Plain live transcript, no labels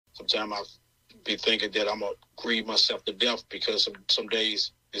Sometimes I be thinking that I'm going to grieve myself to death because some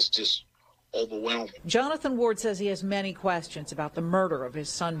days it's just overwhelming. Jonathan Ward says he has many questions about the murder of his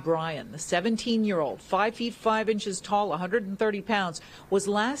son Brian. The 17-year-old, 5 feet 5 inches tall, 130 pounds, was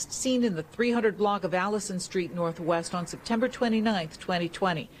last seen in the 300 block of Allison Street Northwest on September 29,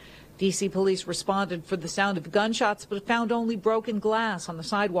 2020. D.C. police responded for the sound of gunshots but found only broken glass on the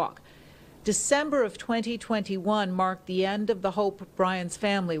sidewalk. December of 2021 marked the end of the hope Brian's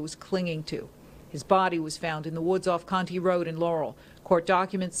family was clinging to. His body was found in the woods off Conti Road in Laurel. Court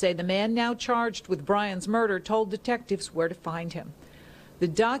documents say the man now charged with Brian's murder told detectives where to find him. The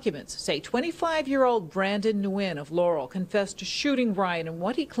documents say 25-year-old Brandon Nguyen of Laurel confessed to shooting Brian in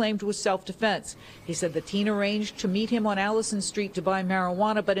what he claimed was self-defense. He said the teen arranged to meet him on Allison Street to buy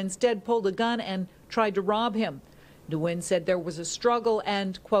marijuana, but instead pulled a gun and tried to rob him. Nguyen said there was a struggle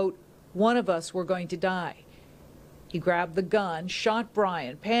and, quote, "one of us were going to die." He grabbed the gun, shot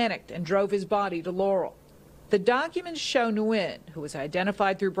Brian, panicked, and drove his body to Laurel. The documents show Nguyen, who was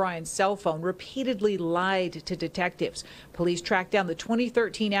identified through Brian's cell phone, repeatedly lied to detectives. Police tracked down the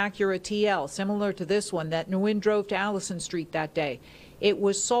 2013 Acura TL, similar to this one, that Nguyen drove to Allison Street that day. It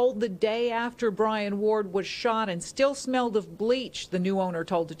was sold the day after Brian Ward was shot and still smelled of bleach, the new owner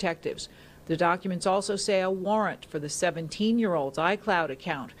told detectives. The documents also say a warrant for the 17-year-old's iCloud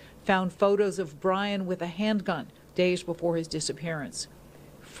account found photos of Brian with a handgun days before his disappearance.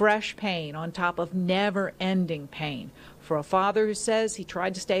 Fresh pain on top of never-ending pain for a father who says he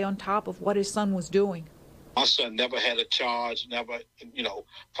tried to stay on top of what his son was doing. My son never had a charge, never,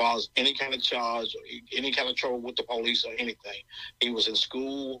 files any kind of charge, or any kind of trouble with the police or anything. He was in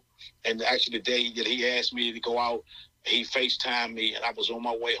school, and actually the day that he asked me to go out, he FaceTimed me, and I was on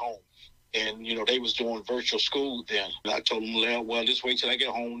my way home. And, they was doing virtual school then. And I told him, well, just wait till I get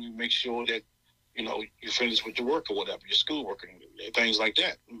home and make sure that, you finish with your work or whatever, your schoolwork and things like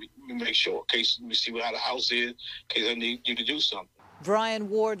that. Make sure, in case we see how the house is, in case I need you to do something. Brian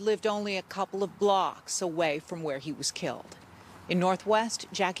Ward lived only a couple of blocks away from where he was killed. In Northwest,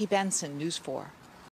 Jackie Bensen, News 4.